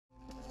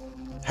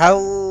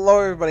Hello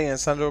everybody,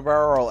 it's time to do a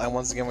barrel roll, and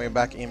once again we're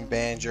back in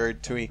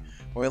Banjo-Tooie.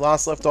 When we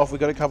last left off we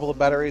got a couple of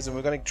batteries and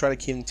we're going to try to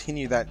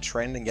continue that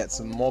trend and get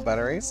some more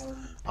batteries.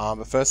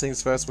 But first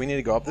things first, we need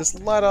to go up this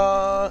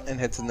ladder and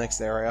head to the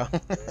next area.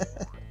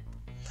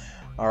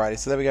 Alrighty,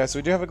 so there we go. So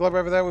we do have a globe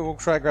over there. We will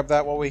try to grab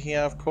that while we're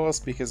here, of course,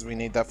 because we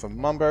need that for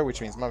Mumbo,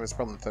 which means Mumbo's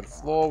probably on the third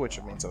floor,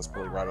 which means I was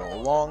probably right all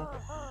along.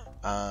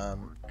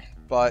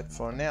 But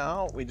for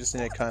now, we just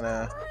need to kind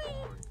of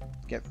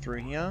get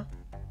through here.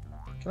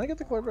 Can I get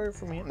the globe over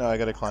from here? No, I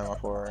gotta climb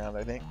up all around,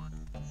 I think.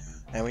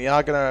 And we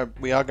are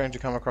going to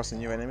come across a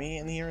new enemy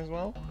in here as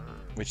well,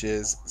 which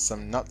is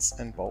some nuts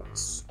and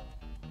bolts.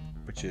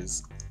 Which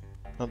is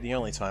not the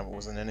only time it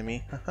was an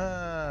enemy.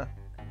 Haha.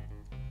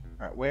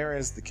 Alright, where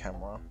is the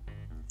camera?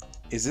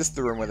 Is this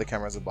the room where the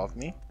camera's above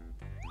me?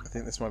 I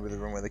think this might be the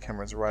room where the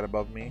camera's right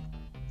above me.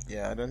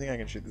 Yeah, I don't think I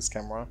can shoot this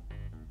camera.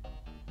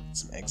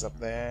 Some eggs up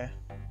there.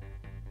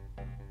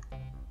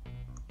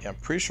 Yeah, I'm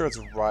pretty sure it's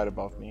right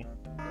above me.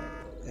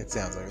 It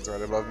sounds like it's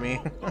right above me.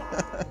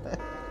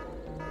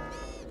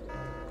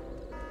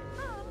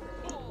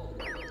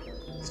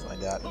 Let's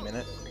find out in a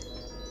minute.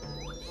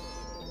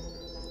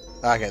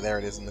 Okay, there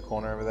it is in the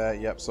corner over there.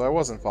 Yep, so I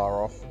wasn't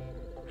far off.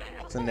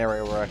 It's an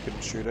area where I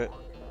couldn't shoot it.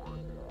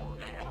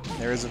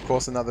 There is, of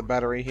course, another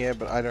battery here,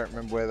 but I don't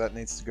remember where that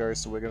needs to go,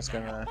 so we're just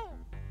gonna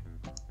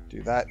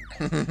do that.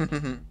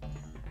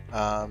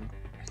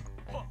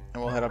 And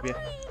we'll head up here.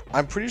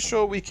 I'm pretty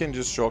sure we can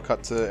just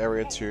shortcut to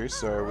Area 2,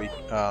 so we...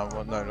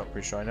 well, no, not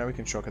pretty sure. I know we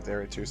can shortcut to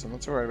Area 2, so I'm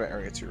not too worried about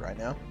Area 2 right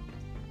now.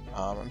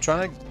 I'm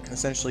trying to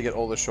essentially get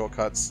all the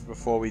shortcuts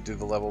before we do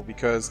the level,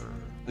 because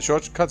the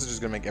shortcuts are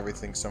just going to make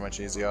everything so much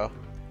easier.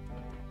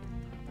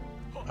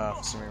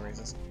 For so many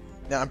reasons.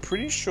 Now, I'm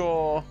pretty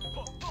sure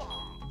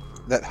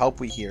that help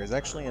we hear is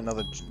actually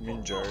another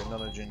Minjo,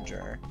 not a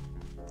Ginger.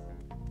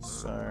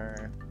 So...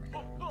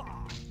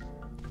 Now,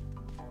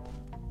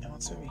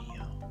 what's over here?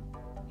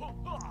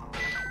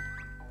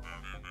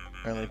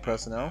 Only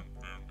personnel?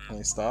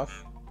 Only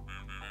staff?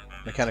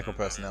 Mechanical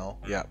personnel.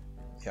 Yep.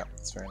 Yep,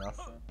 that's fair enough.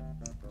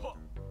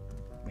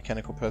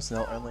 Mechanical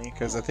personnel only,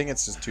 because I think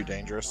it's just too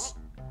dangerous.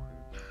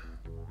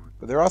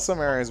 But there are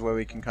some areas where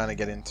we can kind of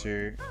get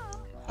into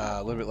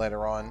a little bit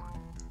later on,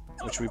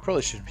 which we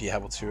probably should be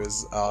able to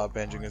as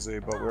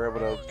Banjo-Kazooie, but we're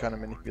able to kind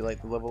of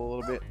manipulate the level a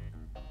little bit.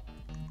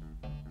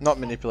 Not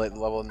manipulate the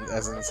level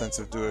as in the sense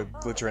of do a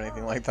glitch or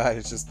anything like that,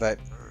 it's just that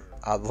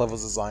the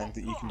level's designed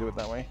that you can do it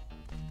that way.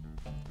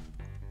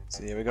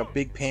 So yeah, we got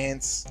big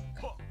pants,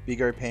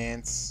 big-o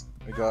pants,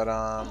 we got,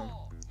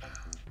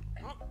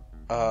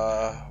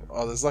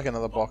 oh, there's like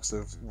another box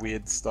of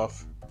weird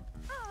stuff,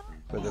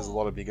 but there's a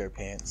lot of big-o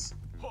pants.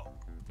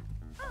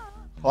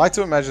 I like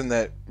to imagine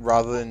that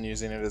rather than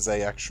using it as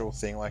a actual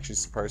thing like she's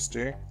supposed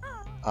to,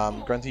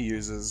 Grunty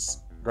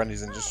uses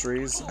Grunty's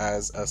Industries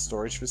as a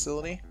storage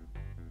facility.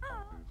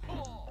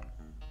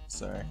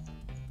 So...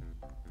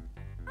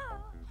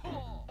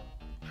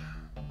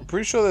 I'm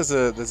pretty sure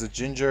there's a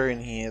Ginger in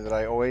here that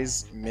I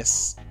always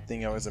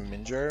think as a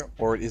Minjo,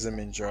 or it is a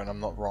Minjo and I'm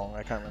not wrong.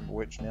 I can't remember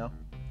which now.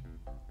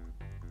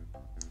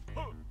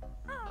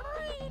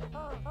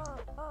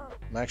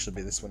 Might actually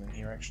be this one in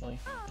here actually.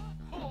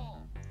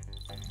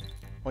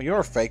 Well, you're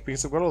a fake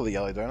because I've got all the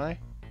yellow, don't I?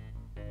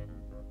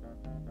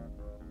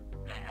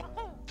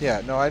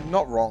 Yeah, no, I'm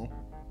not wrong.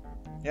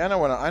 Yeah, I know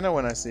when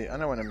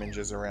a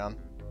Minjo's around.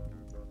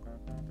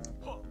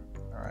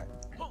 Alright.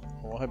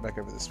 We'll head back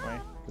over this way,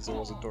 because there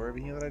was a door over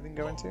here that I didn't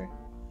go into.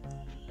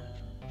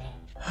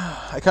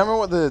 I can't remember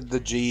what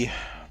the G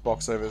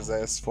box over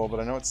there is for,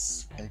 but I know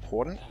it's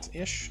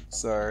important-ish,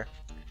 so...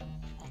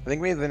 I think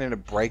we either need to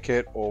break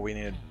it, or we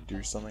need to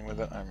do something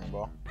with it, I don't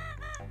remember.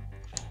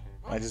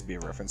 Might just be a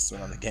reference to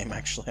another game,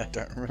 actually, I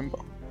don't remember.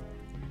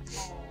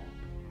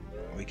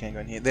 We can't go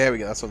in here. There we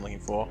go, that's what I'm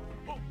looking for.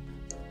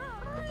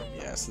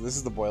 Yeah, so this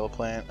is the boiler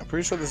plant. I'm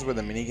pretty sure this is where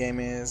the minigame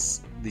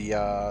is, the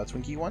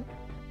Twinkie one,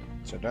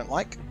 which I don't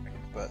like.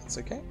 But it's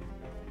okay.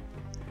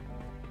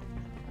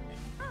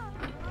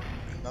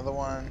 Another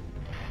one.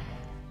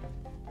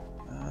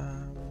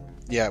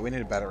 Yeah, we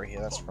need a battery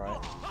here, that's right.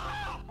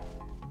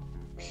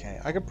 Okay,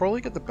 I could probably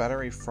get the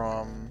battery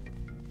from...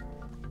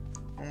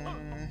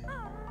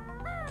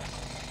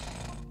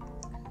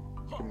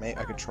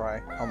 I could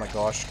try. Oh my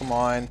gosh, come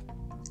on.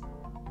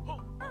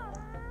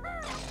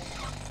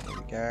 There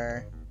we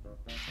go.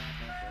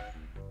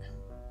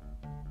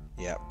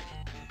 Yep.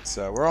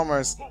 So we're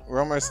almost at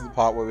the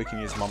part where we can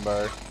use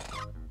Mumbo,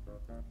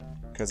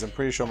 because I'm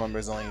pretty sure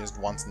Mumbo's only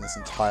used once in this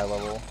entire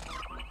level.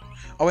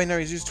 Oh wait, no,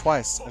 he's used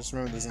twice. I just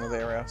remember there's another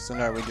area. So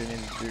no, we do need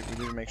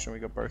to make sure we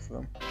got both of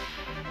them.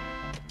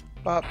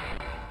 But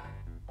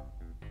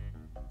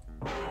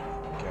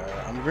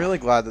okay, I'm really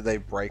glad that they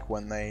break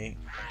when they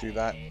do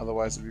that.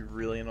 Otherwise, it'd be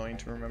really annoying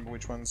to remember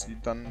which ones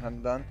you've done and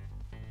hadn't done.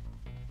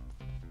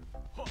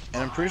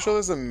 And I'm pretty sure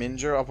there's a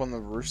Minjo up on the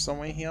roof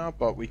somewhere here,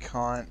 but we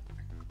can't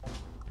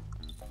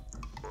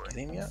get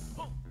him yet?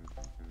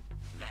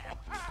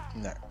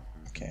 No.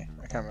 Okay,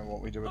 I can't remember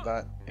what we do with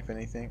that, if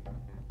anything.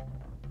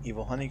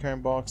 Evil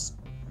honeycomb box.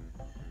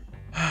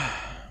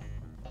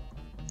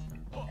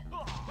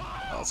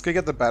 let's go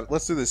get the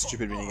let's do this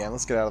stupid minigame.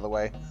 Let's get out of the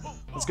way.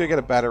 Let's go get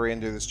a battery and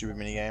do this stupid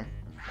minigame.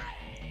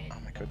 Oh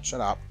my god,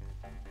 shut up.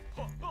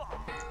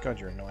 God,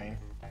 you're annoying.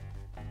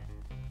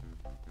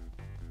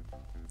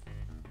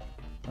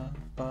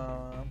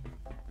 I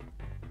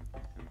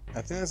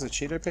think there's a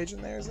Cheeto page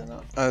in there, is there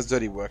not? Oh, there's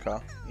Dirty Worker.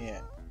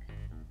 Yeah.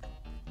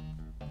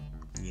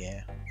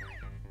 Yeah.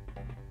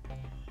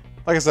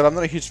 Like I said, I'm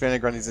not a huge fan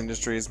of Grundy's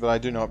Industries, but I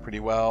do know it pretty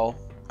well.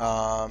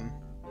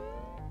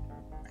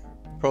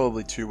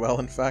 Probably too well,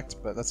 in fact,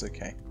 but that's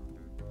okay.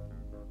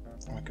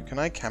 Oh my god, can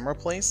I camera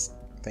place?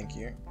 Thank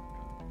you.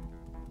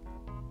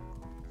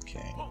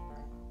 Okay.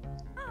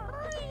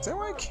 Is that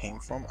where I came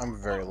from? I'm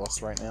very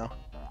lost right now.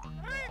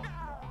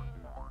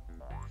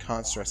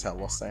 Can't stress how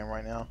lost I am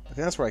right now. I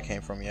think that's where I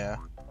came from, yeah.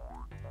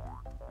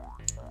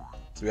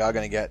 So we are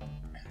going to get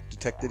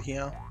detected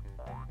here.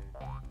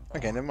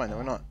 Okay, never mind, no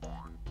we're not.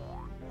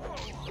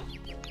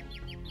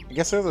 I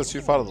guess those are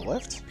too far to the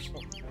left?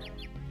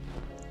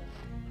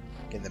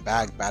 Get in the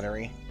bag,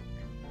 battery.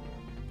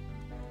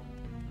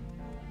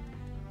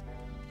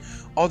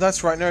 Oh,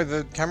 that's right, no,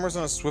 the camera's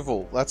on a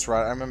swivel. That's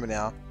right, I remember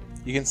now.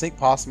 You can sneak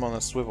past them on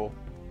a swivel.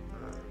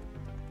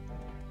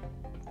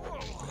 There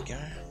we go.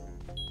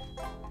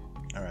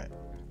 Alright.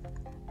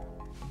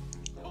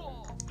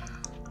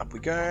 Up we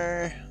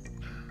go.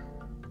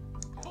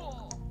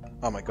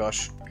 Oh my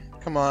gosh.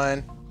 Come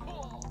on.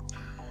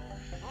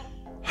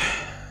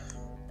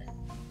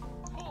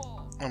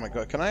 Oh my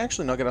god, can I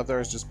actually not get up there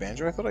as just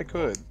Banjo? I thought I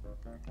could.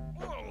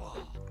 I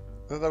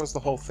thought that was the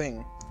whole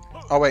thing.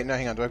 Oh wait, no,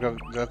 hang on, do I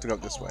have to go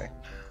up this way?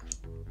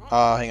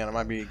 Hang on, it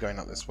might be going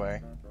up this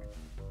way.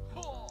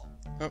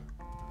 Oh.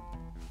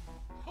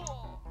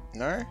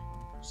 No?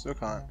 Still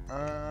can't.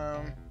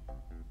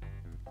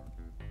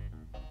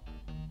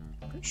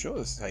 Pretty sure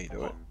this is how you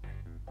do it.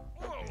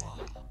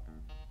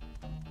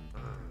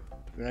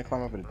 Do I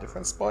climb up at a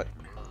different spot?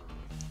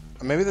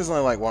 Maybe there's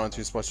only like 1 or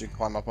 2 spots you can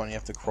climb up on, you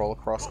have to crawl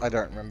across. I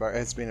don't remember.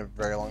 It's been a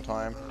very long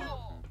time.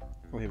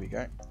 Oh, here we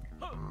go.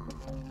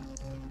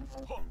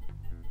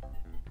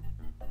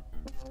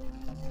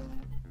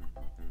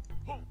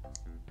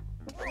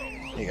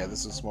 Here you go,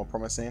 this is more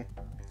promising.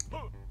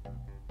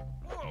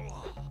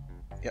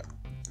 Yep.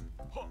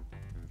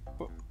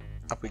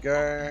 Up we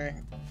go.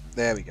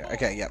 There we go.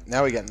 Okay, yep.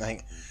 Now we're getting the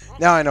hang.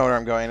 Now I know where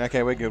I'm going.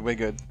 Okay, we're good, we're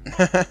good.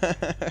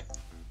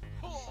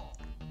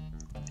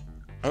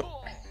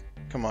 Oh,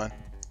 come on.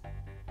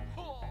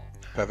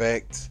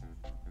 Perfect.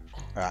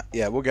 Alright,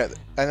 yeah, we'll get...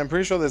 And I'm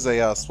pretty sure there's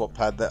a swap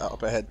pad that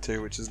up ahead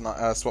too, which is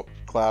not... swap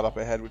cloud up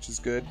ahead, which is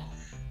good.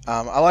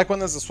 I like when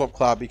there's a swap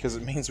cloud because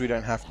it means we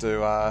don't have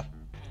to,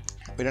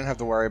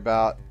 worry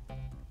about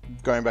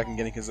going back and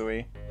getting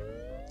Kazooie.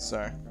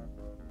 So...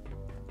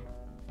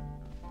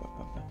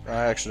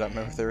 I actually don't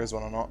remember if there is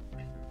one or not.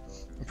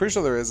 I'm pretty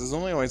sure there is. There's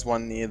only always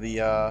one near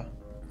the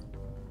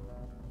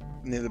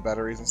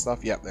batteries and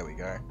stuff. Yep, there we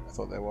go. I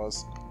thought there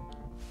was.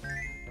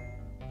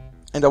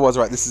 And I was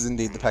right, this is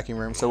indeed the packing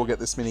room, so we'll get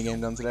this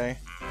minigame done today.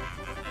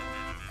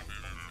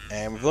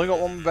 And we've only got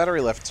 1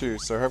 battery left too,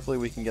 so hopefully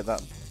we can get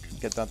that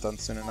done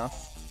soon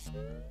enough.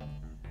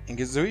 And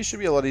Kazooie should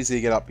be a lot easier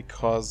to get up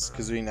because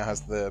Kazooie now has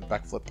the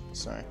backflip,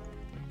 so...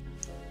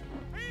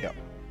 Yep.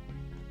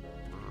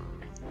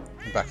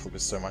 The backflip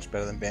is so much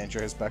better than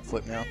Banjo's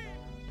backflip now.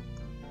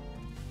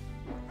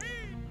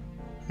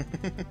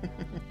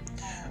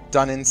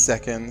 Done in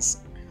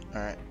seconds.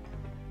 Alright.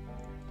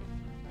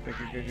 Go,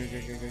 go, go, go, go,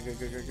 go, go,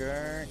 go, go,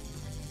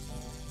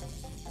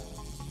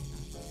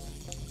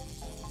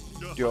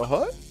 go. You're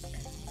hot?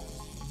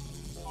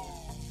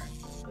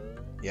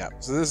 Yeah,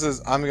 so this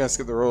is... I'm gonna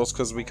skip the rules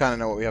because we kind of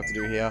know what we have to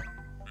do here.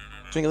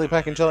 Twinkly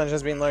Packing Challenge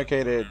has been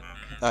located.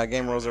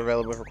 Game rules are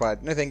available if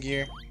required. No thank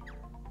you.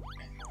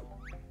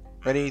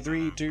 Ready?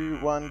 3, 2,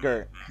 1,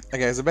 go.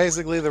 Okay, so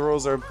basically the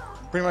rules are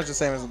pretty much the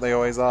same as what they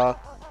always are.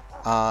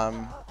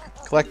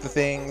 Collect the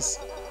things,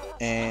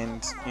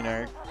 and, you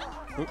know...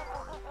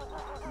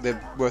 They're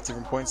worth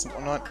different points and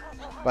whatnot,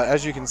 but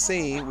as you can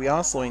see, we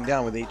are slowing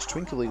down with each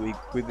twinkly we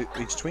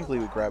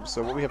grab.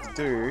 So what we have to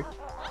do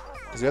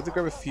is we have to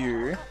grab a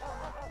few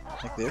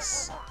like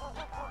this,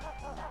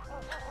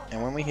 and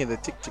when we hear the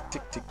tick tick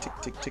tick tick tick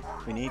tick tick,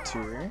 we need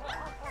to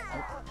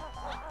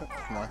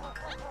come on.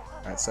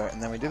 Alright, so and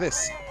then we do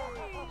this.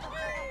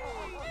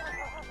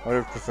 I would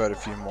have preferred a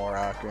few more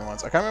green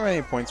ones. I can't remember how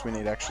many points we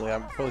need actually. I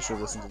probably should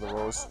have listened to the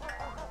rules.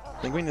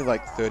 I think we need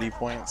like 30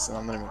 points, and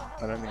I don't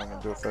think I'm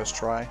gonna do it first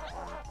try.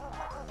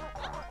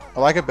 I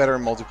like it better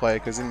in multiplayer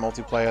because in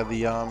multiplayer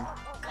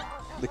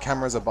the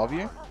camera's above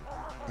you,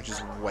 which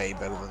is way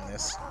better than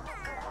this.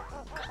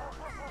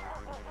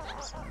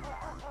 So,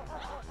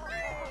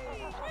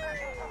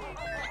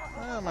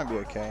 it might be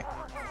okay.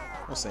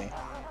 We'll see.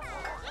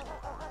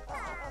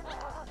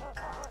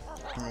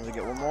 Can really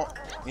get 1 more.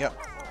 Yep.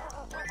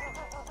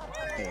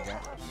 There you go.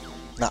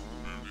 Nah.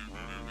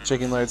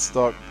 Checking load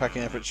stock.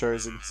 Packing effort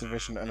shows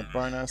insufficient and a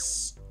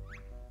bonus.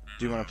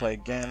 Do you want to play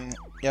again?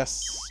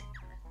 Yes.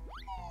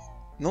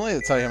 Normally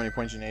it'll tell you how many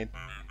points you need.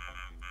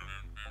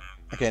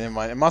 Okay, never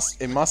mind. It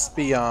must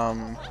be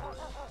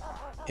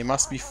It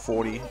must be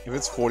 40. If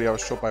it's 40, I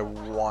was short by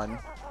 1.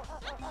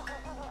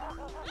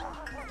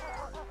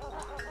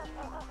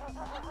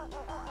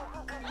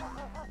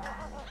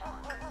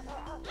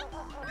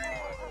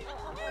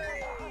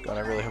 God, I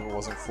really hope it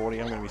wasn't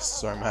 40. I'm gonna be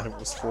so mad if it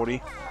was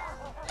 40.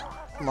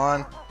 Come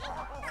on.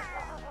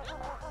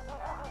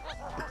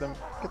 Get them,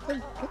 get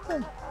them, get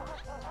them.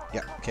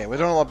 Yeah, okay, we're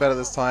doing a lot better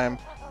this time.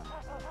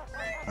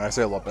 I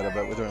say a lot better,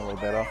 but we're doing a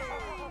little better.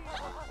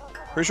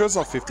 Pretty sure it's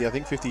not 50. I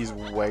think 50 is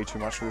way too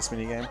much for this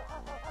minigame.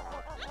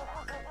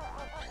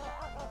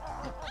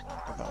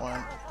 Grab that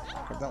one.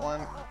 Grab that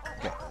one.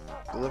 Okay,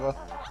 deliver.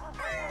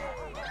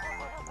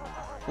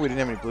 Oh, we didn't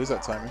have any blues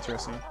that time.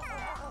 Interesting.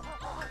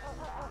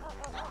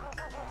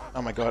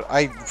 Oh my god,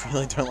 I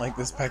really don't like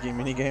this packing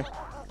minigame.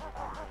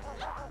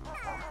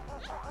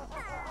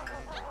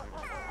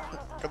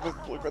 Grab the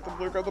blue, grab the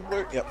blue, grab the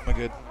blue. Yep, we're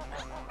good.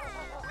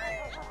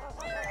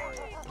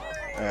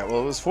 Alright,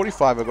 well it was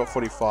 45, I got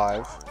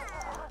 45.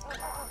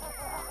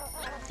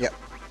 Yep,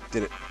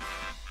 did it.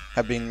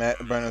 Have been met,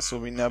 a bonus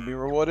will now be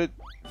rewarded.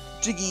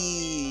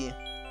 Jiggy!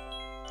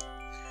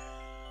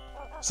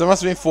 So it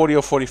must have been 40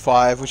 or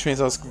 45, which means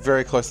I was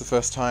very close the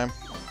first time.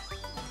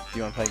 Do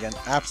you want to play again?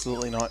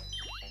 Absolutely not.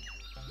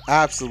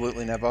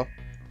 Absolutely never.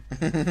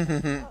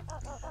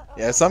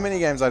 Yeah, some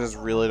minigames I just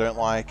really don't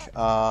like.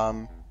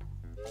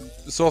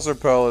 Sorcerer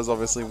Pearl is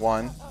obviously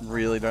one.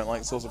 Really don't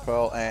like Sorcerer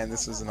Pearl, and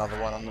this is another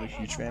one I'm not a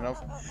huge fan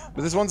of.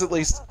 But this one's at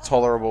least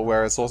tolerable,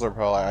 whereas Sorcerer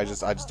Pearl, I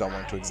just don't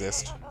want it to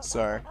exist.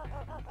 So,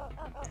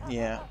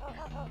 yeah.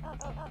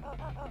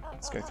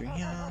 Let's go through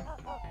here.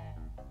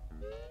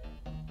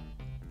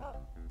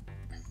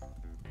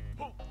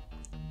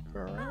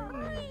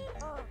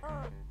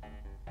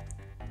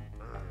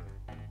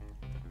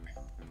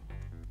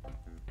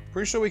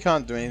 Pretty sure we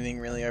can't do anything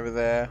really over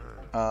there.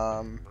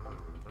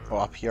 Or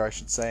up here, I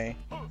should say.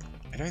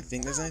 I don't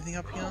think there's anything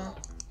up here.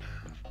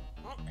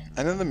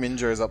 I know the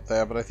Minjo is up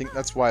there, but I think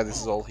that's why this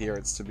is all here.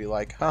 It's to be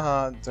like,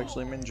 haha, it's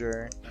actually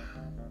Minjo.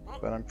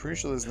 But I'm pretty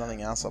sure there's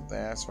nothing else up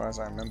there, as far as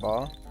I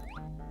remember.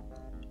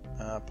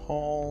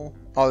 Paul.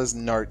 Oh, there's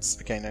notes.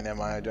 Okay, no, never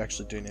mind. I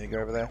actually do need to go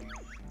over there.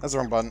 That's the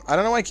wrong button. I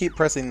don't know why I keep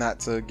pressing that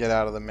to get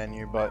out of the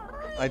menu, but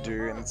I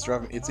do, and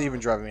it's even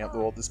driving me up the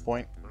wall at this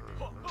point.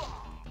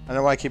 I don't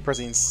know why I keep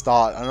pressing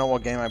start. I don't know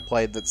what game I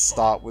played that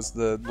start was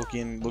the look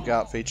in, look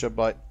out feature,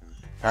 but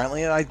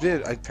apparently I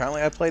did.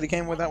 Apparently I played a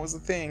game where that was the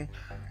thing.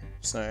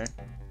 So.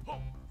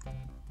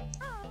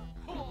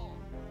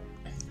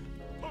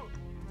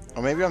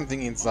 Or maybe I'm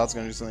thinking start's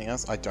going to do something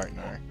else. I don't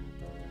know.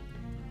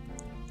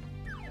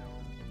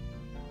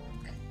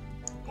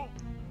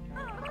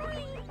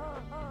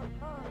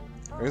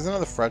 There is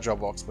another fragile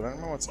box, but I don't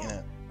know what's in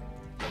it.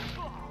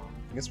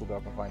 I guess we'll go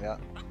up and find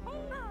out.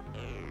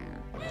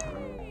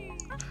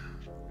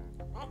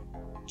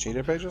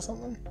 Cheater page or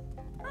something?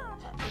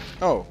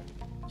 Oh,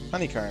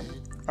 honeycomb.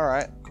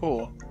 Alright,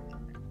 cool.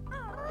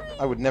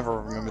 I would never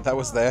have remembered that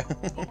was there.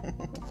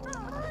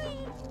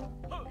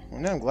 Well,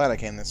 now I'm glad I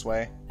came this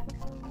way.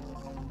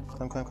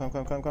 Climb, climb, climb,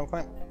 climb, climb, climb,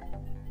 climb.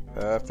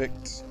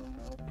 Perfect.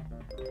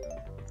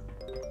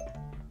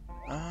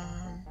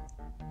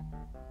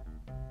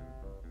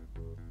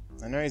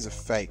 I know he's a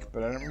fake,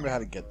 but I don't remember how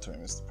to get to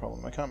him is the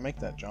problem. I can't make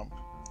that jump.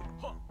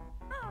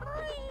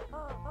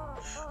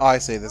 Oh, I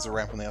see. There's a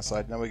ramp on the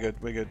outside. No, we're good.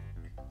 We're good.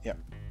 Yep.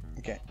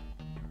 Okay.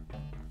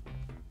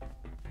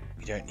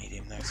 We don't need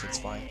him though, so it's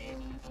fine.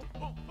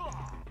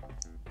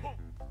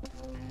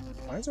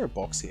 Why is there a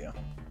box here?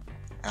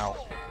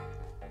 Ow.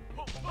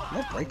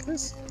 Can I break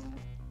this?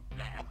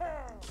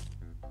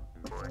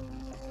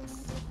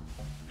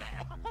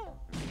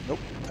 Nope.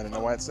 I don't know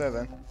why it's there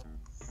then.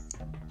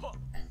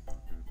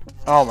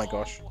 Oh my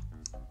gosh.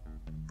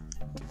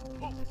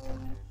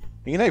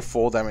 You can take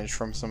 4 damage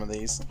from some of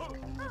these.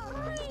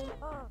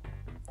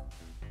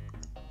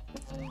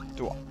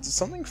 Does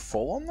something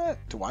fall on that?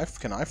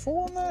 Can I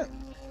fall on that?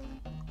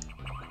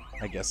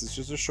 I guess it's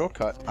just a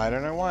shortcut. I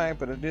don't know why,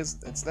 but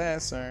it's there,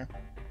 so.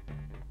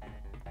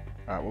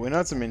 Alright, well we know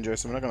it's a Minjo,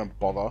 so we're not gonna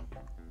bother.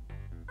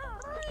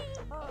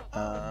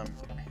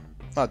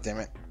 Oh damn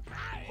it.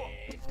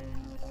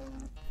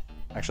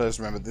 Actually I just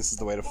remembered this is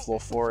the way to floor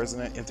 4,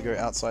 isn't it? You have to go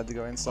outside to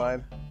go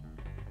inside.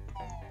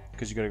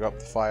 Because you gotta go up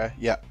the fire.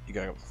 Yeah, you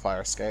gotta go up the fire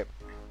escape.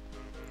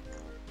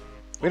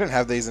 We don't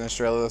have these in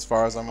Australia as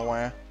far as I'm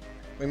aware.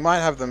 We might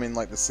have them in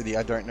like the city,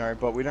 I don't know,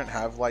 but we don't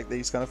have like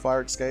these kind of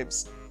fire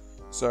escapes.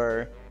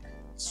 So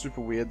it's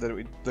super weird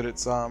that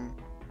it's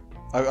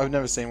I've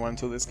never seen one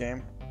until this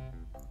game.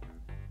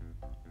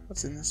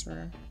 What's in this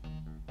room?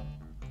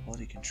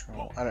 Quality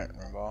control. I don't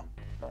remember.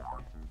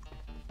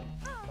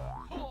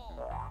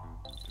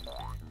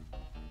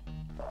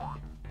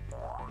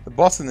 The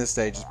boss in this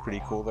stage is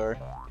pretty cool though.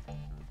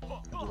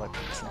 I do like the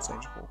boss in this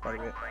stage quite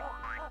a bit.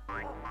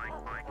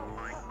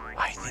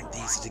 I think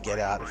these are to get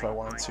out if I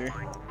wanted to.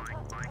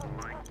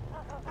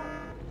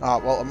 Ah,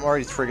 well, I'm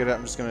already triggered it.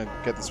 I'm just gonna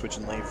get the switch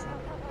and leave.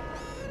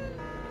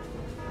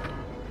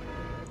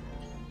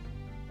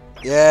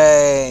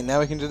 Yay! Now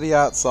we can do the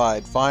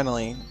outside,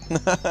 finally.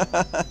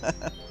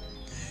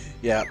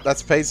 Yeah,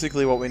 that's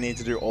basically what we need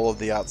to do all of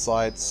the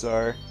outside,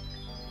 so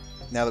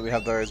now that we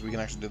have those, we can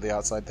actually do the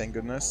outside, thank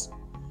goodness.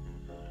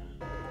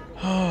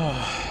 Go,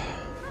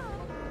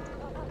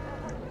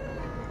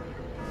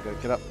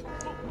 get up.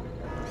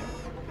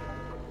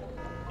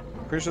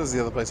 I'm pretty sure this is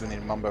the other place we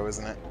need Mumbo,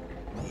 isn't it?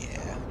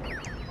 Yeah.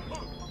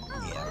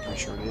 Yeah, I'm pretty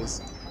sure it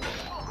is.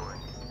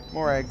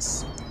 More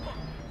eggs.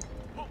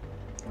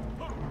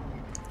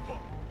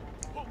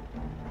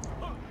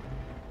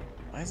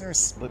 Why is there a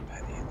split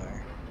pad here, though?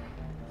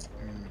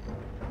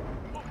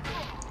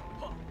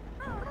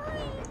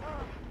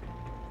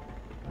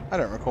 I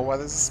don't recall why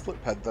there's a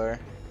split pad, though.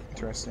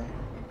 Interesting.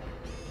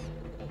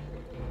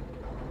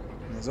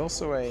 And there's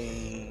also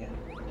a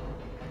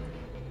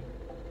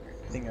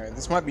thingo.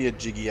 This might be a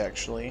jiggy,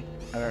 actually.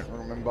 I don't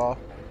remember.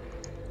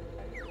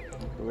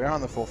 But we are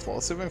on the 4th floor.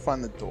 Let's see if we can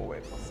find the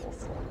doorway for the 4th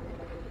floor.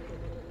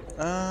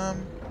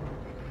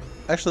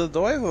 Actually, the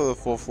doorway for the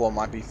 4th floor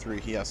might be through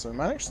here, so we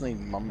might actually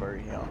need Mumbo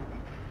here.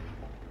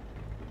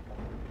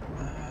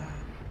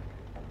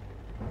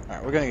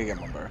 Alright, we're gonna go get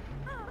Mumbo.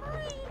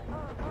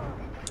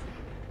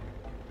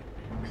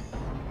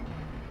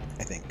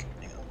 I think.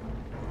 Hang on.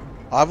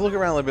 I'll have a look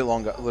around a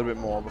little bit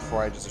more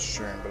before I just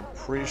assume, but I'm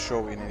pretty sure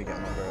we need to get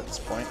Mumbo at this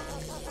point.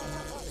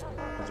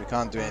 Because we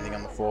can't do anything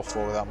on the 4th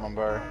floor without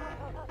Mumbo.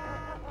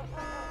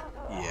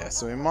 Yeah,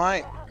 so we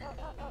might...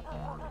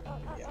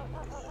 Yeah.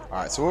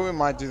 Alright, so what we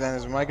might do then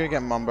is we might go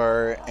get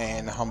Mumbo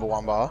and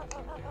Humbawamba.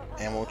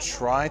 And we'll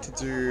try to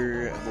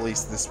do at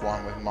least this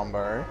one with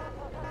Mumbo.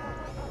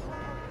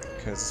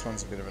 Because this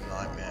one's a bit of a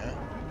nightmare.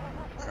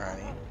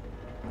 Alrighty.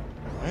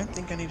 I don't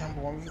think I need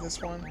Humbawamba for this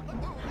one.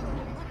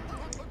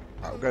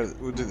 Alright,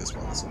 we'll do this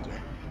one. This will do.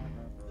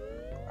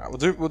 Alright,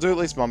 we'll do at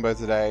least Mumbo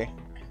today.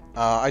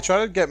 I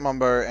tried to get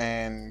Mumbo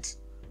and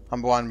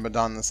Humbawamba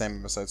done in the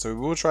same episode, so we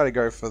will try to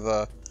go for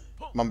the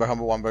Mumbo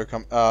Humbawamba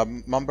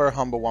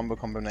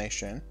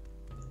combination.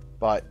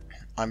 But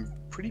I'm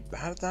pretty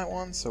bad at that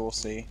one, so we'll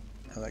see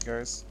how that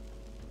goes.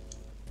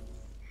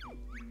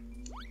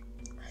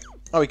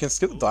 Oh, we can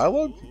skip the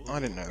dialogue? Oh, I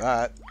didn't know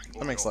that.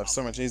 That makes life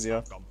so much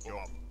easier.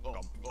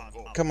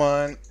 Come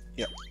on.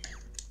 Yep.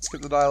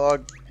 Skip the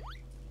dialogue.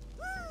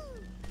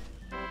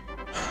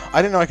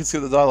 I didn't know I could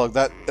skip the dialogue.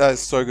 That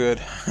is so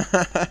good.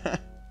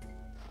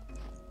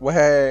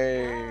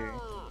 Way.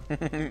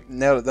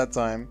 Nailed it that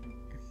time.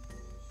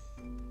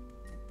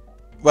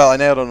 Well, I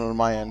nailed it on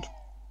my end.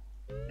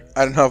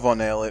 I don't know if I'll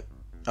nail it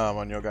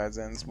on your guys'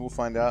 ends. We'll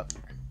find out.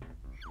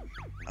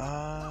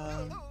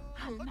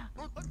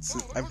 So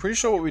I'm pretty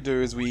sure what we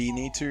do is we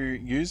need to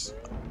use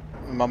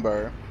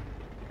Mumbo.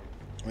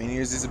 We need to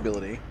use his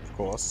ability, of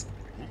course.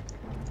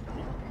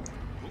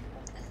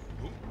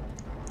 Oh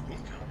my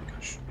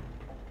gosh.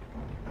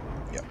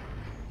 Yep.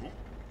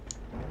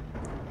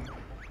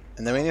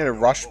 And then we need to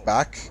rush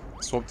back,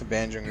 swap to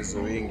Banjo and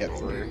Kazooie and get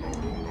through.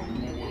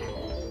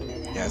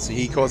 Yeah, so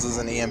he causes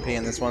an EMP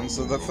in this one.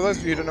 So for those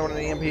of you who don't know what an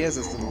EMP is,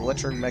 it's an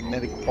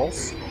electromagnetic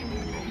pulse.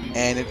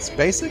 And it's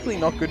basically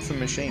not good for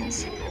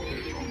machines.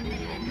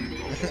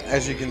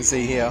 As you can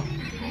see here.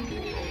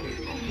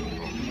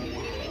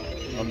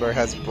 Mumbo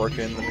has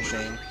broken the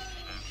machine.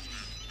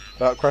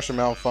 About Crusher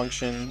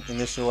malfunction,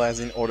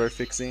 initializing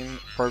auto-fixing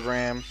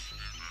program.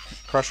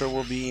 Crusher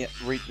will be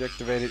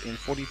reactivated in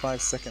 45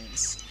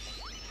 seconds.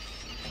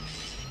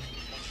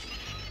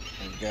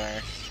 There we go.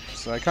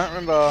 So I can't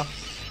remember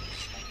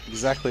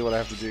exactly what I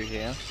have to do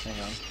here. Hang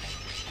on.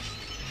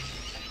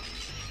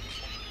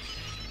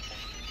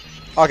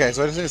 Okay,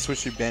 so I just need to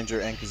switch to Banjo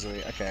and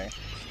Kazooie. Okay.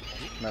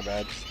 My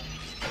bad.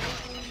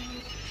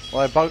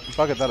 Well, I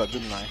buggered that up,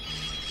 didn't I?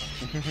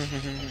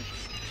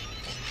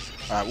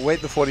 Alright, we'll wait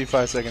the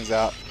 45 seconds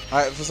out.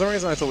 For some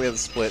reason I thought we had the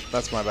split.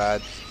 That's my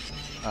bad.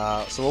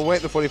 So we'll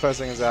wait the 45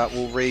 seconds out.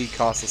 We'll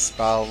recast the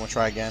spell and we'll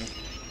try again.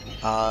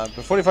 But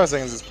 45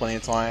 seconds is plenty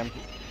of time.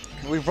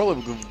 We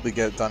probably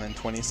get it done in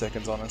 20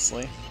 seconds,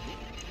 honestly.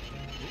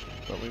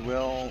 But we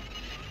will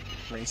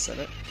reset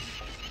it.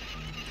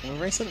 Can we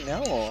reset it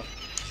now, or...?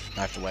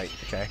 I have to wait,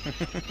 okay.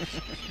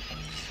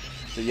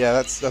 But yeah,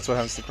 that's what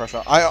happens to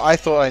Crusher. I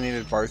thought I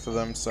needed both of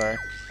them, so...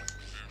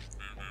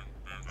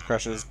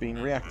 Crusher's been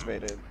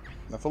reactivated.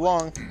 Not for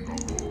long.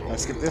 Can I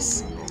skip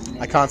this?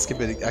 I can't skip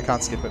it. I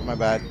can't skip it, my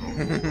bad.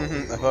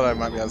 I thought I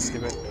might be able to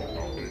skip it.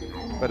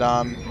 But,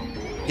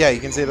 yeah, you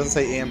can see it doesn't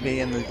say EMP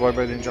and the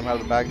Globo didn't jump out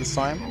of the bag this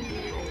time.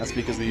 That's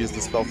because we used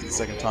the spell for the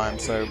second time,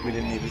 so we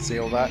didn't need to see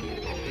all that.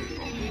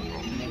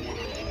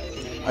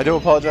 I do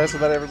apologize for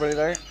that, everybody,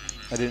 though.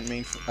 I didn't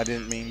mean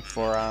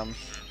for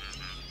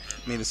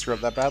me to screw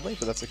up that badly,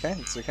 but that's okay.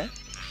 It's okay.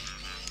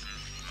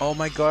 Oh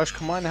my gosh!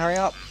 Come on, hurry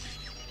up!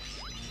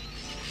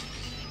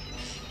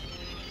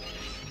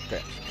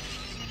 Okay.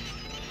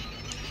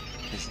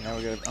 So now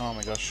we gotta. Oh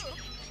my gosh!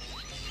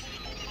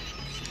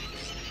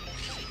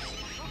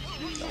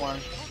 Come on.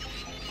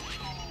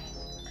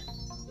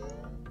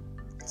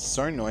 It's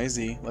so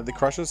noisy. Like the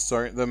Crusher's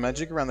the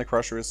magic around the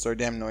Crusher is so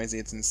damn noisy.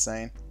 It's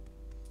insane.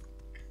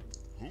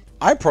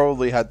 I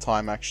probably had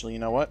time, actually. You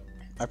know what?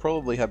 I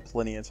probably had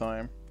plenty of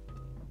time.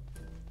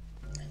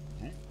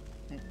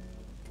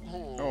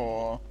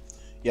 Oh,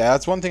 Yeah,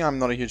 that's one thing I'm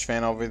not a huge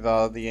fan of with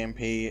the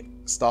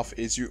EMP stuff,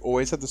 is you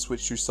always have to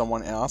switch to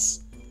someone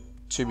else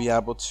to be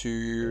able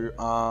to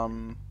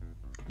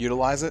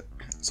utilize it.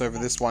 So for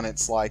this one,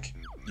 it's like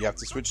you have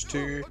to switch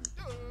to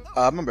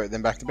Mumbo,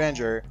 then back to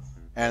Banjo,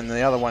 and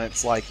the other one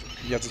it's like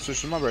you have to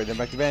switch to Mumbo, then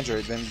back to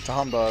Banjo, then to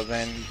Humba,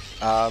 then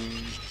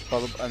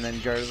and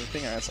then go to the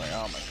thing, and it's like,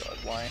 oh my god,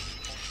 why?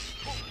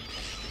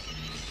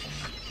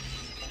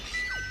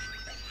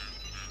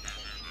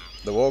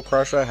 The Wall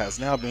Crusher has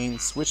now been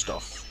switched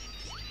off.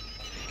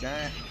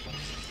 Okay.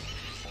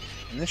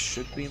 And this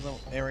should be the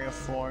area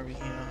 4 over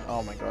here.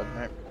 Oh my god,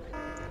 no.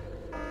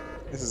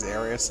 This is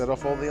area set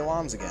off all the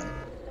alarms again.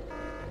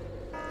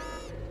 Oh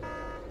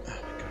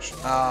my gosh.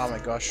 Oh my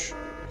gosh.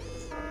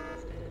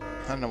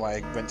 I don't know why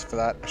I went for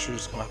that. I should have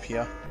just gone up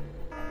here.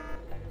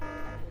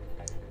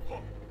 I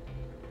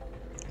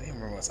don't even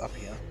remember what's up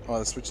here. Oh,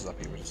 the switch is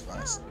up here, which is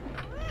nice.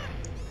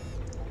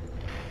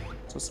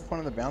 So what's the point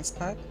of the bounce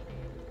pad?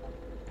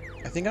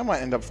 I think I might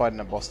end up fighting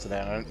a boss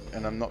today,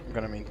 and I'm not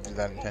going to mean to do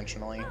that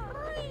intentionally.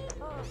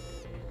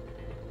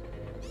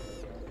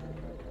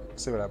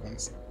 See what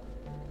happens.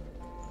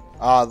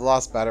 Ah, the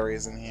last battery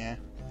is in here.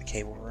 The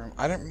cable room.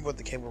 I don't remember what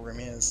the cable room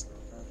is.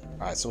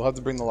 Alright, so we'll have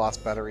to bring the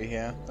last battery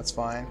here. That's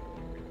fine.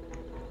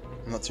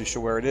 I'm not too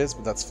sure where it is,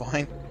 but that's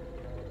fine.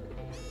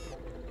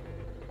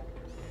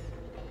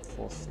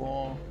 4th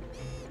floor.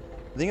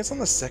 I think it's on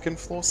the 2nd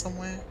floor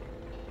somewhere.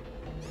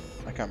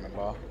 I can't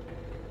remember.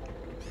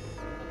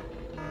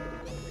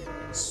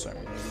 So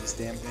many of these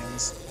damn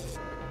things.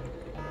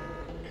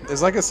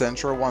 There's like a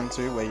central one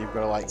too, where you've got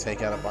to like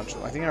take out a bunch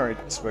of... I think I already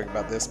spoke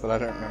about this, but I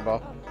don't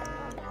remember.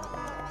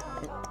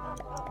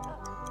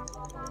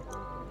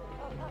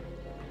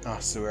 Oh,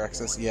 sewer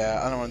access.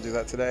 Yeah, I don't want to do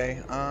that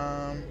today.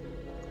 I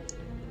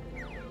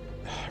really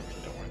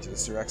don't want to do the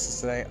sewer access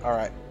today.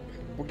 Alright.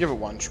 We'll give it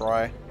one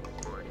try.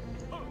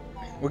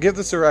 We'll give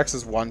the sewer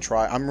access one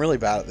try. I'm really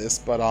bad at this,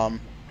 but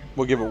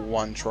we'll give it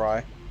one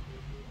try.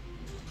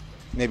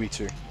 Maybe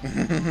 2.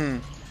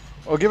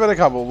 We'll give it a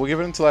couple. We'll give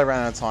it until I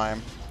run out of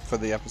time for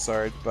the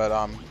episode, but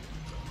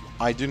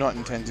I do not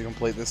intend to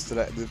complete this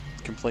today.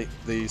 Complete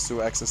the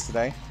sewer access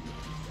today.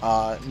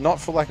 Not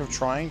for lack of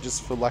trying,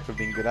 just for lack of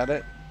being good at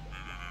it.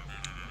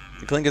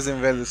 The clinkers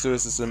invaded the sewer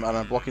system and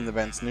are blocking the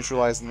vents,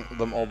 neutralizing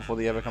them all before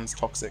the air becomes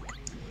toxic.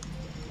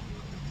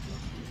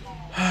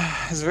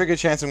 There's a very good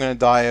chance I'm going to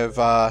die of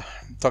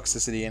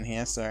toxicity in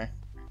here, so...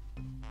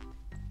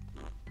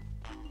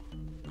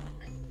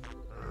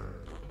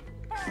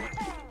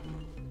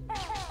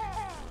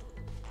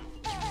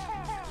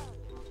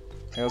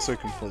 I also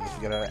completely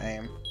forget how to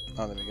aim.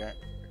 Oh, there we go.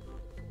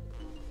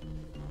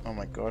 Oh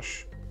my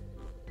gosh.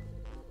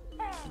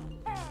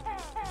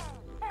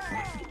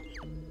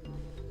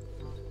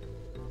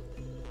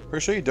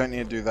 Pretty sure you don't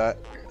need to do that,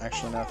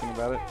 actually, now I think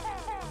about it.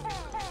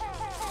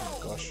 Oh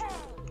my gosh.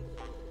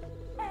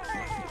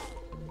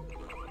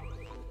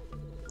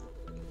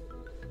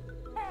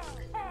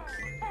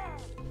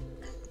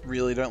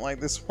 Really don't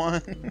like this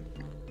one.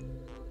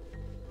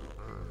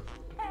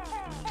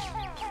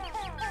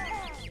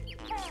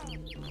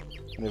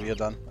 Maybe you're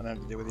done. I don't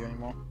have to deal with you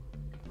anymore.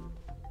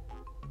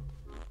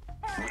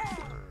 I'm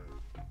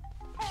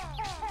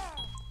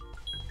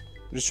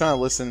just trying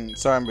to listen.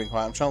 Sorry, I'm being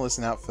quiet. I'm trying to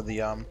listen out for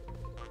the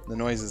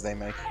noises they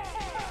make.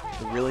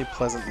 The really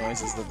pleasant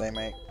noises that they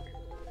make.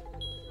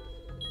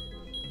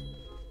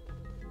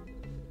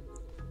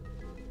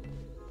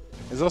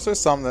 There's also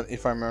some that,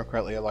 if I remember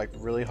correctly, are like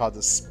really hard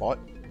to spot.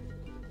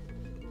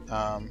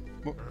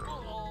 Whoop.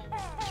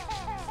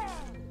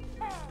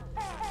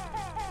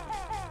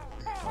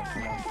 Oh,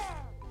 come on.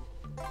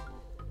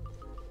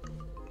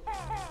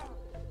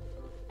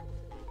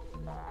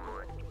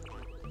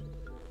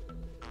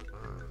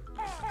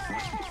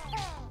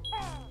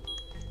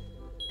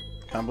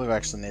 Can't believe I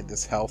actually need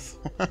this health.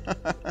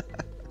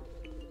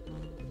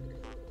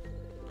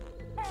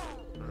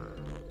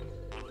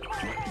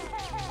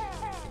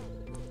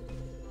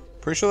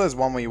 Pretty sure there's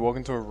one where you walk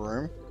into a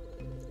room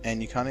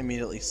and you can't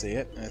immediately see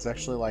it, and it's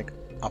actually like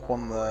up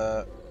on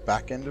the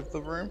back end of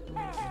the room,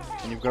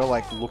 and you've got to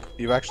like look.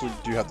 You actually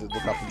do have to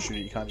look up and shoot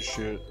it. You can't just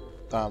shoot it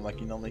like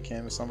you normally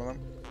can with some of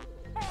them.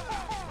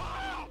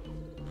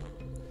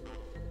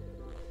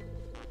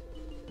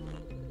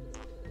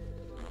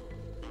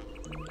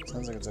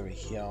 Sounds like it's over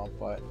here,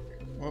 but...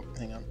 Whoop,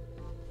 hang on.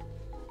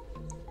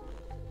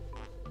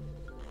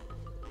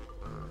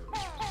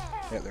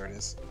 Yeah, there it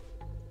is.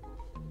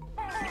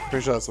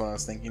 Pretty sure that's what I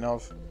was thinking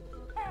of.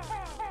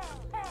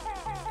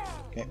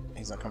 Okay,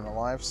 he's not coming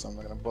alive, so I'm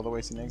not going to bother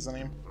wasting eggs on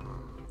him.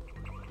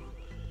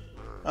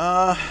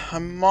 I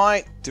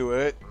might do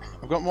it.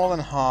 I've got more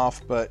than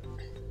half, but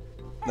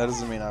that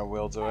doesn't mean I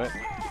will do it.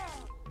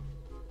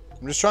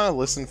 I'm just trying to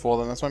listen for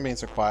them, that's why I'm being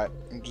so quiet.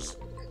 I'm just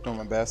doing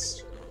my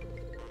best.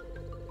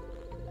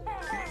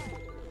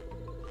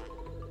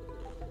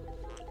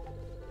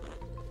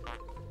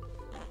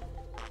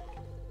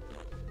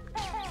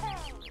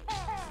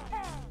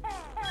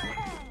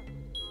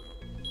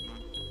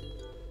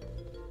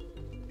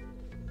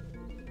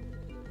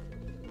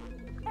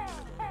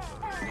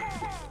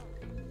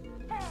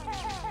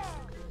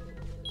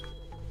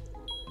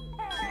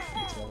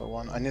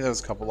 I knew there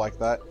was a couple like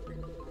that.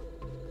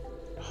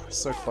 Oh, we're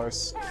so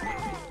close.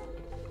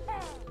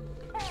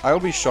 I will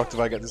be shocked if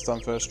I get this done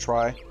first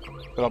try,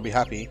 but I'll be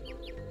happy.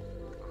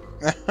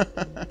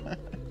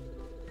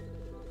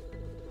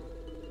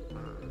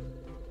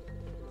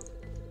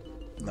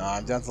 Nah,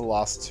 I'm down to the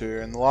last two,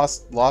 and the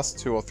last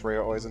 2 or 3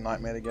 are always a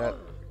nightmare to get.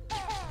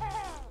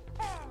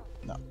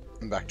 No,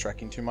 I'm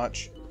backtracking too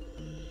much.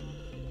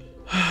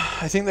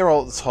 I think they're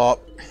all at the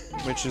top,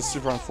 which is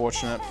super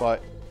unfortunate,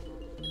 but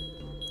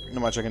not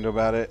much I can do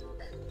about it.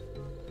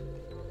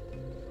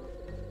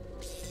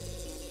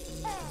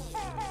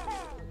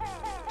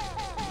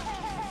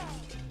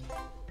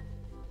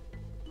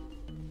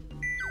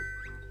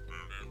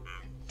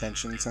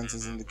 Tension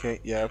sensors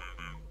indicate, yeah.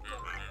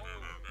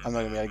 I'm not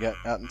gonna be able to get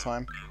out in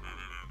time.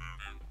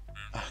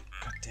 Ah,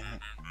 god damn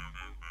it.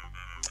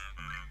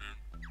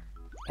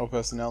 All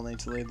personnel need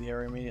to leave the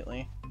area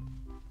immediately.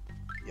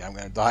 Yeah, I'm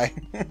gonna die.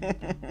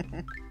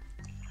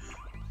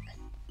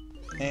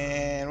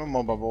 And one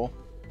more bubble.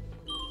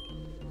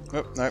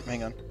 Oh, no,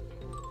 hang on.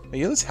 Are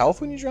you lose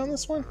health when you drown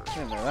this one? I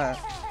didn't know that.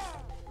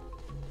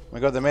 Oh my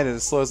god, they made it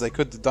as slow as they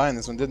could to die in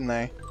this one, didn't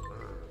they?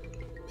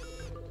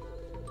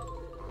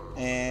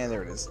 And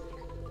there it is.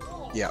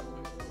 Yeah.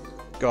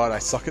 God, I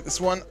suck at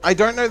this one. I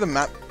don't know the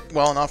map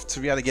well enough to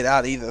be able to get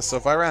out either, so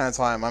if I ran out of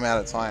time, I'm out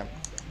of time.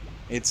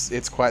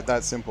 It's quite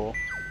that simple.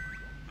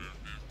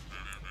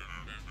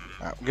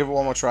 Alright, we'll give it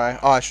one more try.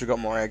 Oh, I should have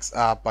got more eggs.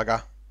 Ah,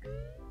 bugger.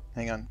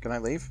 Hang on, can I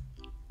leave?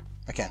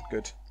 I can,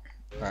 good.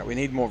 Alright, we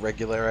need more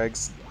regular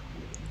eggs,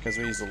 because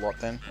we use a lot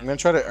then. I'm going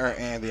to try to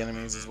air the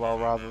enemies as well,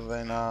 rather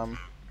than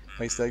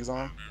waste eggs on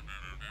them.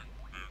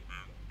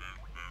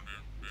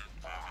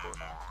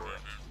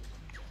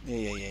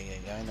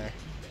 Yeah, I know.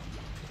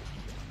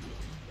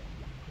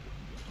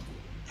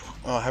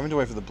 Oh, having to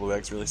wait for the blue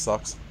eggs really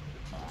sucks.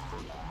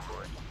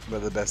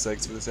 They're the best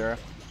eggs for this area.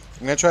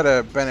 I'm going to try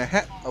to burn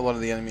a lot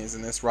of the enemies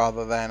in this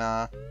rather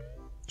than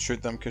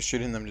shoot them, because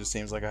shooting them just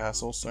seems like a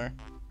hassle, so...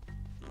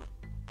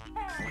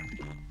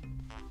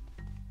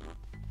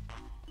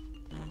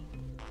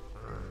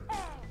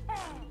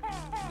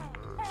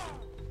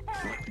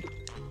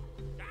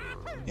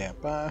 Yeah,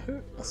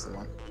 Bahoo! That's the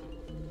one.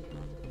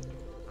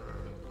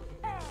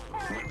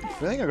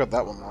 I think I got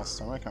that one last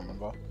time, I can't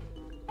remember.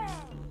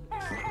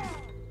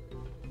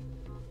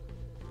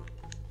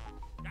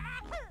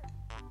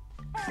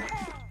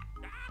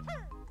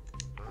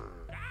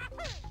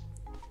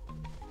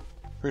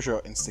 Pretty sure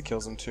it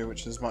insta-kills them too,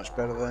 which is much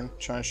better than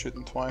trying to shoot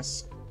them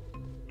twice.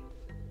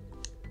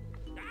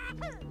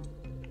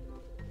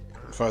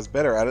 If I was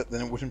better at it,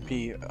 then it wouldn't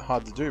be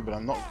hard to do, but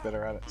I'm not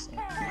better at it, so...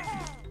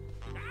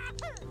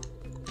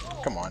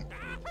 Come on.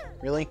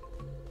 Really?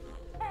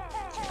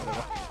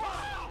 Whatever.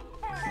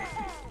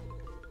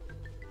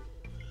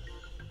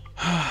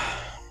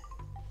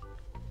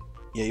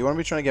 Yeah, you want to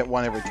be trying to get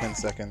one every 10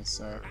 seconds,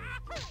 so...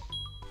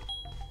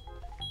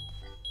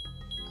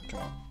 Come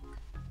on.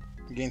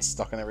 I'm getting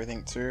stuck on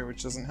everything too,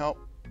 which doesn't help.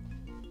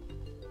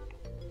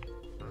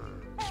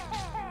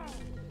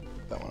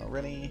 That one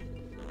already.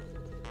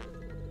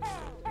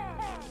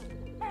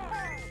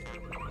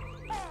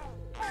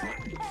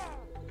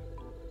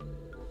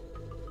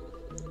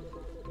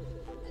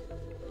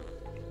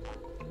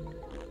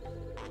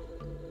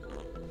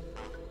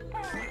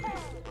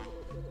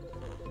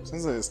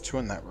 Sounds like there's 2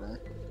 in that room.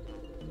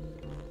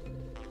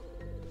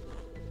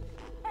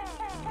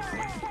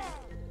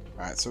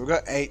 Alright, so we've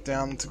got 8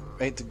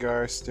 to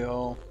go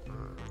still.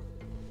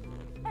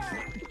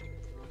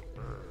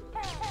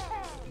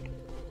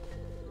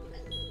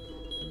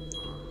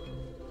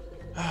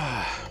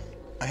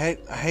 I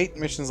hate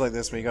missions like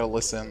this where you gotta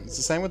listen. It's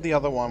the same with the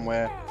other one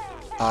where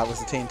it was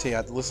the TNT. I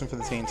had to listen for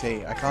the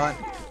TNT. I can't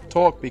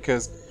talk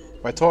because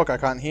if I talk I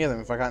can't hear them.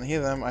 If I can't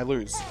hear them, I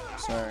lose.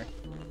 So...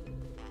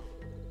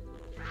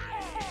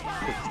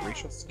 Pick 3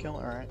 shots to kill?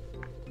 Alright.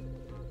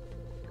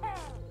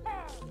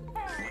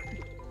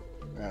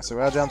 So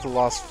we're down to the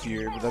last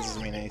few, but that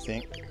doesn't mean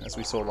anything, as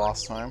we saw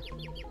last time.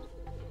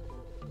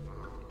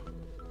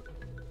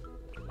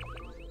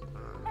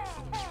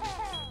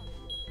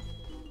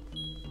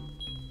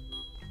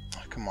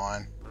 Oh, come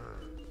on.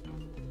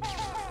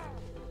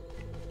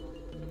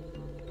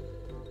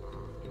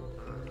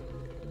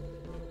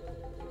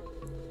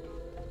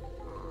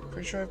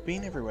 Pretty sure I've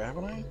been everywhere,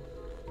 haven't I?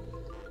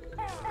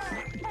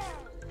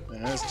 I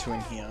know there's 2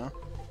 in here.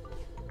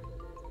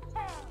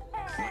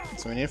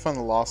 So we need to find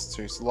the last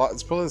 2. So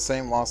it's probably the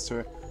same last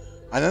 2.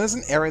 I know there's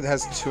an area that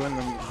has 2 in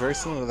them, very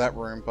similar to that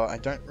room, but I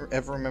don't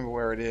ever remember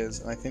where it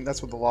is. And I think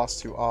that's what the last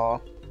 2 are.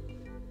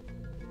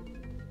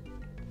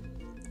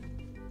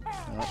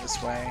 Not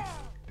this way.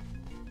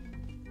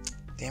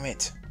 Damn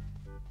it.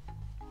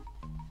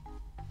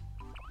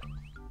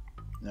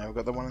 No, we've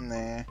got the one in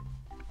there.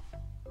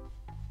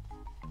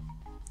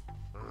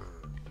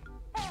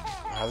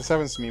 This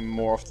happens to me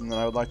more often than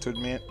I would like to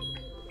admit.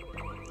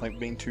 Like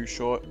being too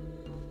short.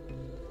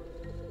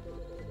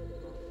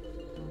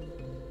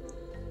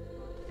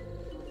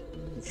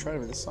 We've tried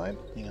over this side?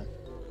 Hang on.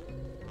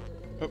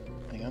 Oh,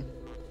 hang on.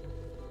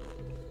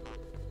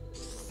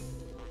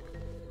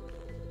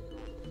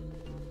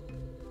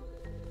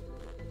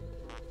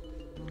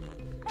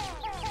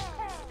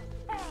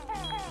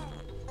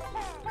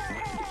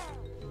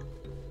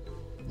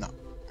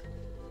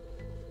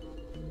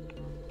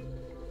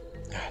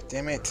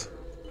 Damn it.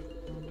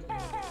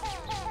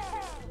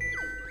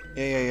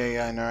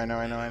 Yeah, I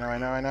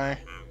know.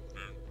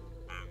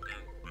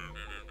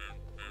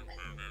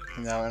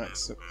 Now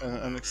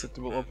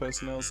unacceptable, all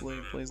personnel's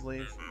leave, please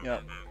leave.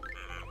 Yep.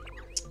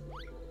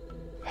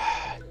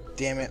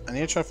 Damn it, I need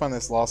to try to find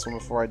this last one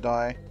before I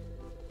die.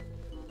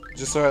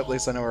 Just so at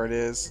least I know where it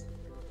is.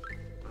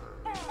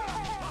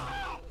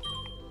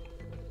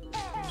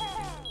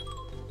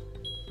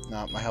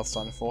 No, my health's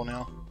starting to fall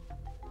now.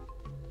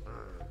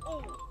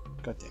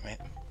 God damn it.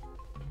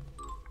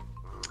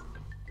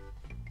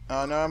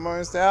 Oh no, I'm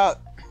almost out.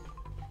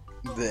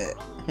 There.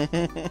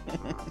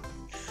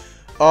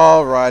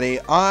 Alrighty.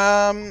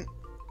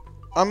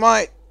 I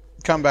might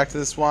come back to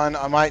this one.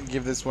 I might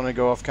give this one a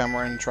go off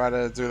camera and try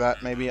to do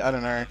that. Maybe, I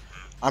don't know.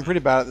 I'm pretty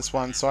bad at this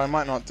one, so I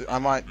might not. I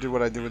might do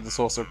what I did with the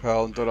Sorcerer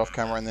Pearl and do it off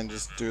camera, and then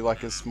just do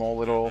like a small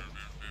little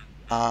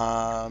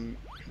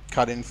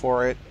cut in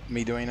for it,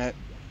 me doing it.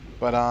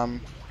 But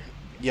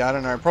yeah, I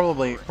don't know.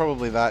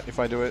 Probably that if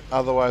I do it.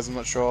 Otherwise, I'm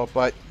not sure.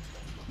 But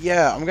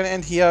yeah, I'm gonna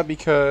end here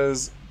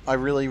because I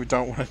really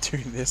don't want to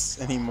do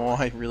this anymore.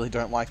 I really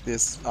don't like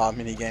this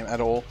mini game at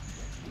all.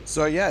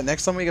 So yeah,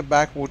 next time we get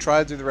back, we'll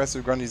try to do the rest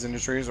of Grundy's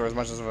Industries, or as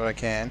much as I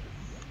can.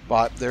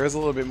 But there is a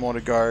little bit more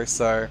to go,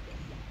 so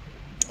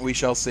we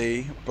shall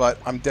see. But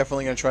I'm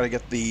definitely going to try to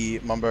get the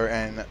Mumbo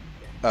and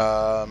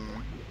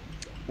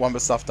Wumba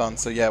stuff done.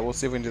 So yeah, we'll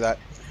see if we can do that.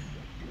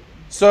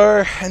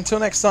 So until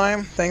next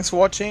time, thanks for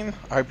watching.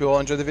 I hope you all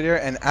enjoyed the video.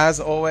 And as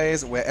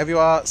always, wherever you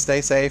are,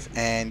 stay safe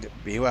and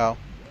be well.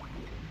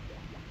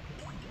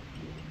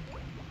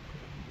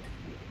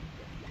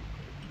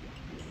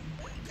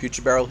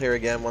 Future Barrel here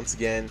again, once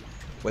again,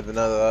 with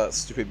another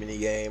stupid mini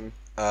game.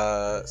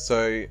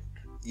 So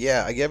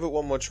yeah, I gave it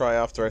one more try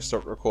after I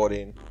stopped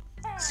recording.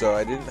 So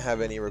I didn't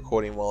have any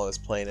recording while I was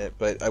playing it,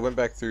 but I went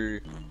back through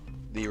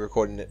the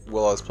recording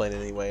while I was playing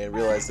anyway and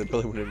realized there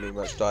probably wouldn't be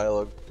much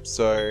dialogue.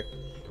 So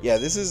yeah,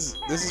 this is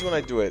when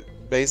I do it.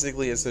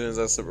 Basically, as soon as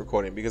I stop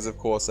recording, because of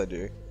course I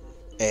do.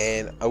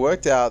 And I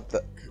worked out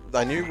that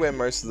I knew where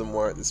most of them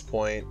were at this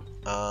point.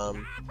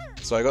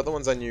 So I got the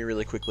ones I knew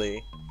really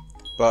quickly.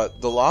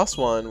 But the last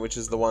one, which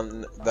is the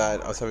one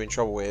that I was having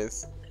trouble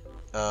with,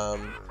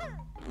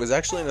 was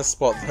actually in a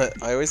spot that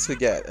I always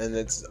forget, and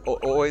it's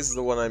always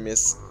the one I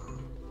miss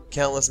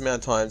countless amount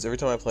of times every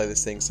time I play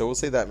this thing, so we'll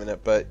see that in a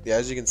minute. But yeah,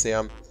 as you can see,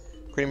 I'm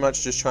pretty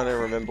much just trying to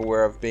remember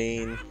where I've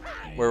been,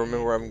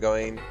 remember where I'm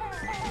going,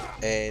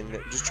 and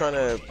just trying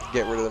to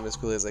get rid of them as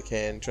quickly as I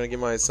can, trying to give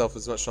myself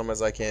as much time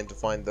as I can to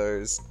find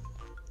those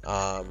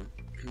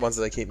ones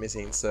that I keep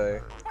missing. So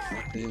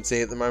as you can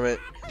see at the moment,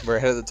 we're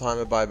ahead of the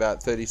timer by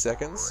about 30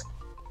 seconds,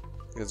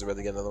 because we're about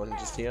to get another one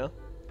just here.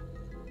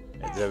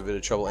 I did have a bit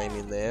of trouble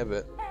aiming there,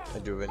 but I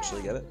do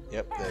eventually get it.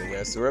 Yep, there we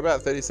go. So we're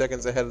about 30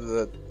 seconds ahead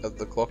of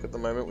the clock at the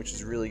moment, which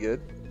is really good.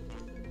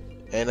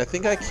 And I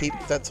think I keep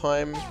that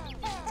time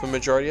for the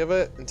majority of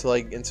it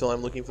until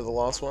I'm looking for the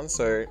last one.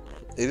 So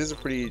it is a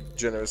pretty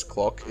generous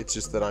clock. It's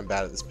just that I'm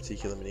bad at this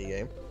particular mini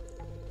game.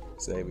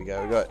 So there we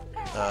go. We got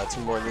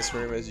 2 more in this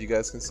room, as you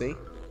guys can see.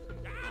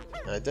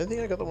 I don't think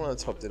I got the one on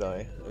the top, did I?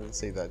 I didn't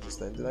see that just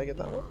then. Did I get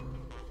that one?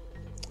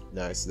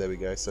 No, so there we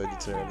go. So I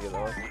did turn around to get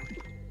that one.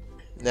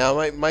 Now,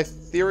 my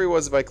theory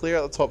was if I clear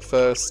out the top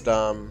first,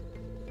 I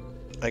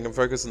can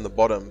focus on the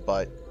bottom,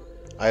 but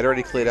I had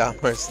already cleared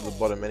out most of the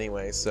bottom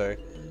anyway, so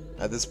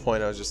at this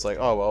point I was just like,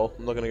 oh well,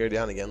 I'm not going to go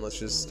down again, let's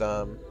just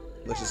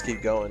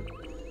keep going.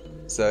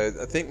 So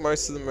I think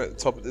most of them are at the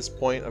top at this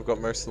point. I've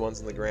got most of the ones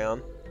on the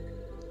ground.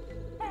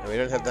 And we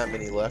don't have that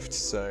many left,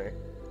 so...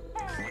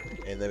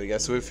 And there we go.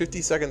 So we're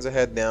 50 seconds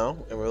ahead now,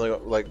 and we're only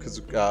got, like, because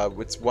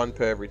it's 1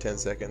 per every 10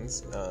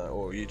 seconds,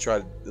 or you try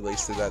to at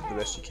least do that the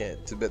best you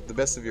can, to the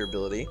best of your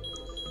ability.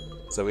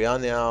 So we are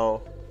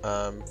now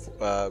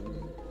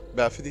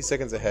about 50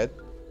 seconds ahead.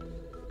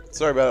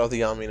 Sorry about all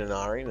the Armin and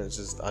Ari, and it's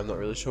just I'm not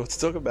really sure what to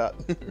talk about.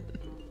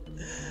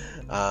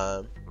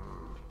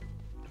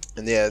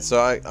 And yeah,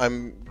 so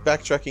I'm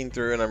backtracking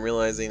through, and I'm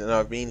realizing, and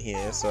I've been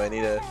here, so I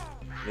need to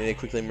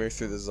quickly move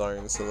through the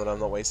zone so that I'm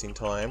not wasting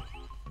time.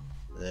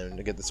 And then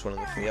to get this one,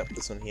 yep,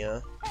 this one here.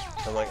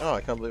 I'm like, oh,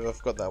 I can't believe I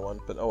forgot that one,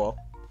 but oh well.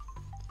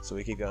 So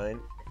we keep going.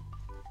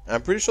 And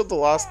I'm pretty sure the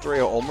last 3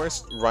 are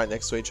almost right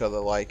next to each other.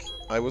 Like,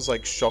 I was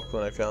like shocked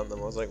when I found them.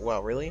 I was like,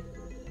 wow, really?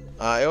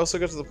 I also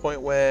got to the point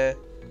where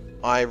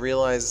I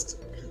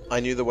realized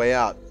I knew the way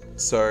out.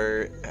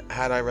 So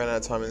had I ran out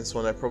of time in this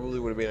one, I probably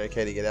would have been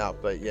okay to get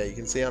out. But yeah, you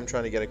can see I'm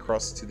trying to get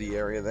across to the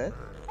area there.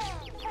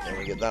 And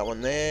we get that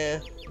one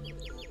there.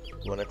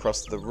 One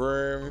across the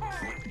room.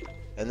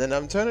 And then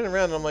I'm turning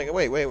around and I'm like,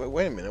 wait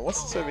a minute,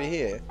 what's this over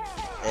here?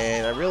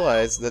 And I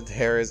realized that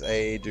there is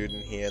a dude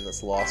in here, and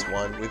that's the last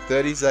one, with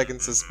 30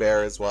 seconds to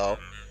spare as well.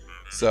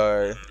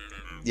 So,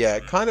 yeah,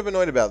 kind of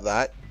annoyed about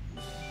that.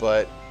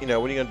 But, you know,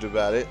 what are you going to do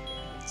about it?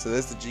 So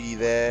there's the Jiggy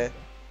there.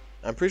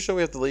 I'm pretty sure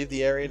we have to leave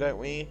the area, don't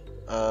we?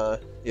 Yeah,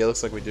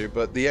 looks like we do.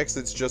 But the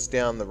exit's just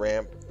down the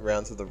ramp,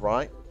 around to the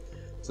right.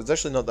 So it's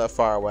actually not that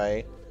far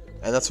away.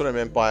 And that's what I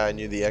meant by I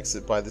knew the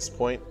exit by this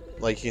point.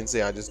 Like you can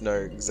see, I just know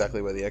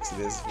exactly where the exit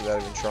is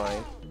without even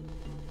trying.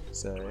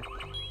 So,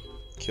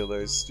 kill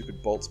those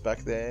stupid bolts back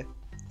there.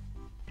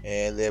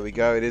 And there we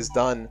go, it is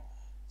done.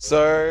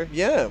 So,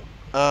 yeah.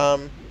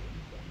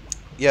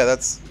 Yeah,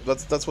 that's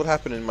what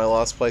happened in my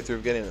last playthrough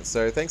of getting it.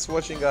 So, thanks for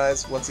watching,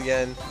 guys, once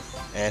again.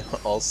 And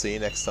I'll see you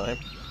next time.